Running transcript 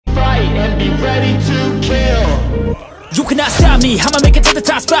be ready to kill. You cannot stop me, I'ma make it to the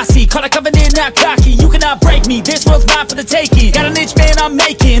top spicy. Call a covenant, not cocky, you cannot break me. This world's mine for the taking. Got an itch, man, I'm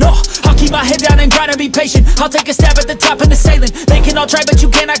making. I'll keep my head down and grind and be patient. I'll take a stab at the top and the sailing. They can all try, but you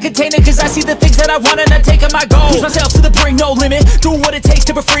cannot contain it. Cause I see the things that I want and I take on my goal. Push myself to the brink, no limit. Doing what it takes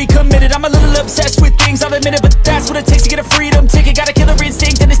to be free, committed. I'm a little obsessed with things, I'll admit it. But that's what it takes to get a freedom ticket. Got a killer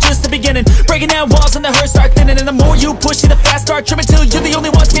instinct and it's just the beginning. Breaking down walls and the hurt start thinning. And the more you push it, the fast start trimming. Till you're the only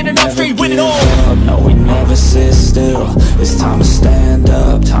one standing up straight, winning all. No, we never sit still. It's time to stand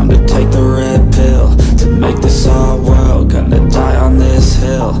up, time to take the red pill. To make this our world, gonna die on this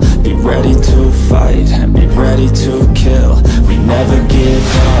hill. Be ready to fight and be ready to kill. We never give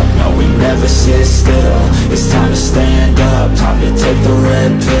up, no, we never sit still. It's time to stand up, time to take the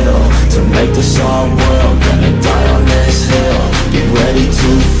red pill. To make this our world, gonna die on this hill. Be ready to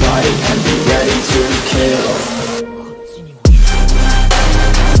fight and be ready to kill.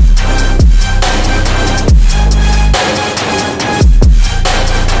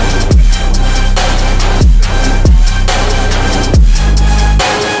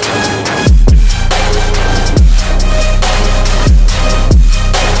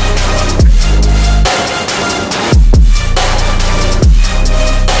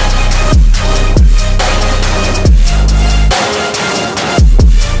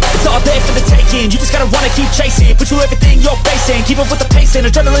 You just gotta wanna keep chasing. Put you everything you're facing. Keep up with the pace and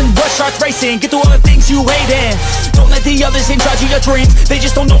adrenaline rush starts racing. Get through all the things you hate in. Don't let the others in charge of your dreams. They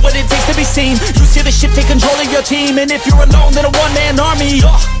just don't know what it takes to be seen. You see the ship take control of your team. And if you're alone, then a one-man army.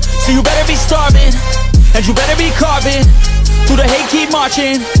 So you better be starving, and you better be carving. Through the hate, keep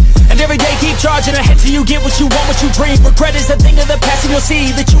marching. And every day keep charging ahead till you get what you want, what you dream. Regret is a thing of the past, and you'll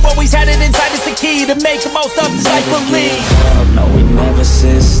see that you always had it inside. It's the key to make the most of this life. Believe. No, we never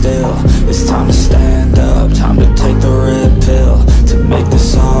sit still. It's time to stand up, time to take the red pill. To make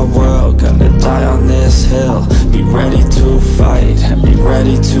this our world, gonna die on this hill. Be ready to fight and be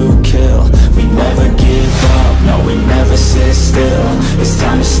ready to kill. We never give up, no, we never sit still. It's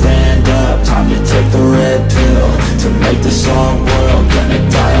time to stand up, time to take the red pill. To make this our world, gonna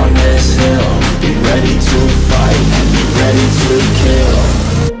die